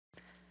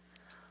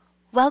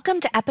Welcome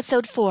to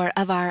episode 4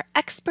 of our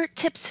Expert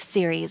Tips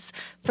series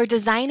for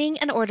designing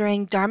and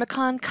ordering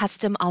Dharmacon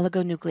custom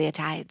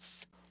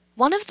oligonucleotides.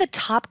 One of the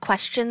top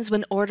questions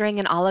when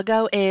ordering an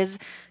oligo is,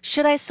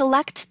 should I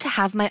select to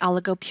have my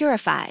oligo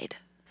purified?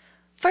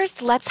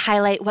 First, let's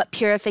highlight what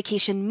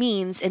purification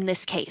means in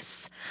this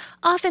case.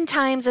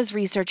 Oftentimes, as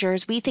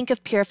researchers, we think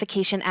of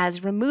purification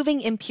as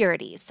removing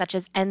impurities, such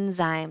as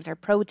enzymes or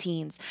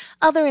proteins,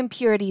 other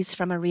impurities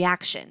from a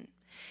reaction.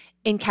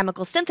 In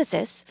chemical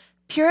synthesis,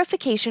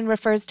 purification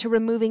refers to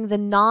removing the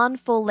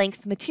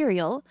non-full-length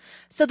material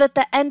so that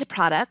the end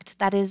product,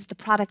 that is, the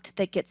product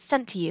that gets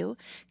sent to you,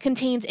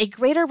 contains a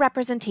greater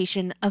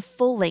representation of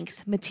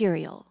full-length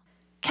material.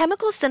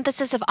 Chemical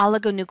synthesis of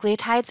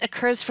oligonucleotides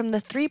occurs from the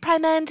 3'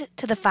 end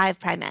to the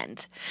 5'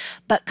 end,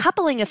 but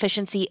coupling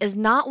efficiency is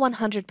not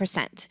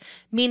 100%,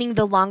 meaning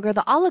the longer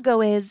the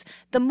oligo is,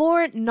 the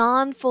more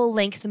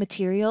non-full-length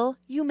material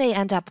you may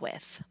end up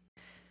with.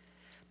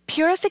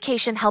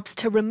 Purification helps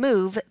to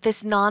remove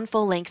this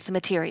non-full-length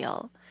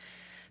material.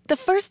 The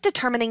first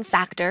determining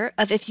factor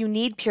of if you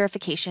need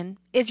purification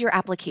is your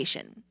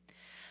application.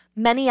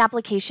 Many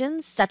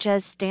applications, such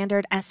as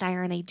standard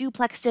siRNA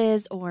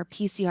duplexes or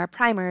PCR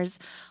primers,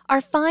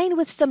 are fine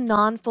with some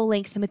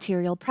non-full-length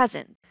material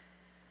present.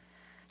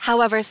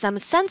 However, some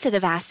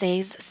sensitive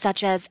assays,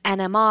 such as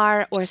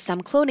NMR or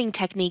some cloning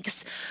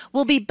techniques,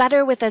 will be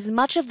better with as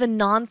much of the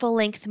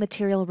non-full-length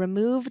material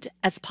removed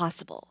as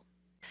possible.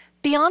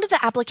 Beyond the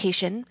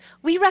application,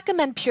 we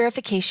recommend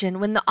purification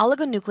when the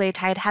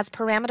oligonucleotide has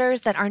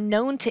parameters that are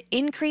known to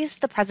increase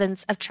the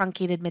presence of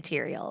truncated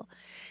material.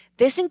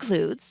 This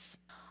includes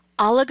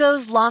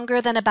oligos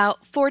longer than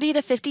about 40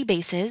 to 50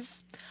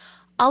 bases,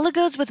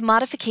 oligos with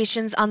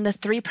modifications on the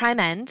 3'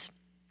 end,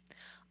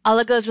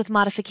 oligos with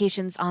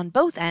modifications on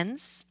both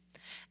ends,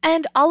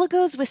 and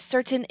oligos with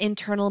certain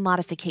internal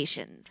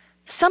modifications.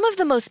 Some of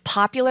the most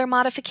popular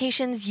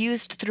modifications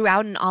used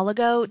throughout an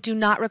oligo do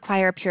not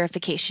require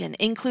purification,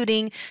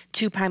 including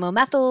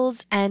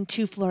 2'-methyls and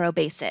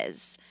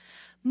 2-fluorobases.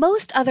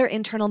 Most other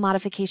internal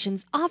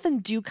modifications often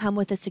do come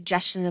with a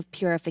suggestion of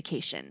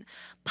purification.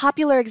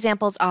 Popular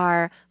examples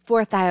are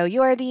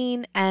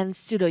 4-thiouridine and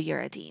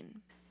pseudouridine.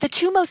 The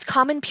two most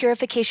common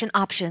purification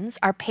options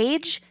are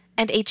PAGE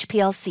and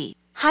HPLC.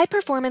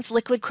 High-performance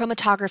liquid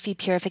chromatography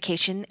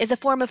purification is a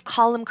form of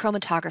column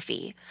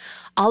chromatography.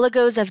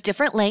 Oligos of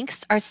different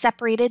lengths are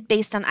separated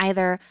based on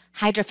either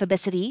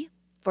hydrophobicity,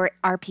 for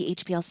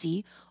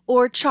RP-HPLC,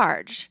 or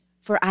charge,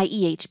 for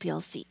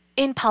IE-HPLC.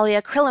 In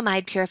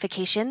polyacrylamide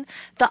purification,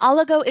 the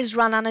oligo is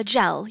run on a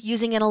gel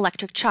using an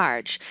electric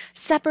charge,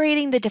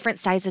 separating the different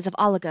sizes of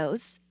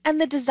oligos,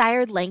 and the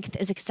desired length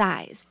is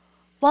excised.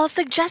 While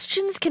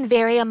suggestions can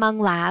vary among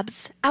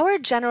labs, our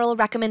general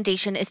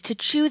recommendation is to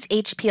choose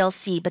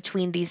HPLC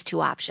between these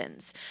two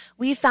options.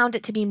 We've found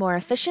it to be more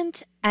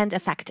efficient and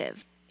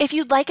effective. If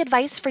you'd like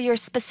advice for your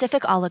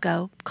specific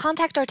oligo,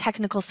 contact our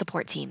technical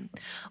support team.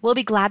 We'll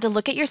be glad to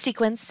look at your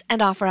sequence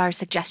and offer our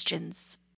suggestions.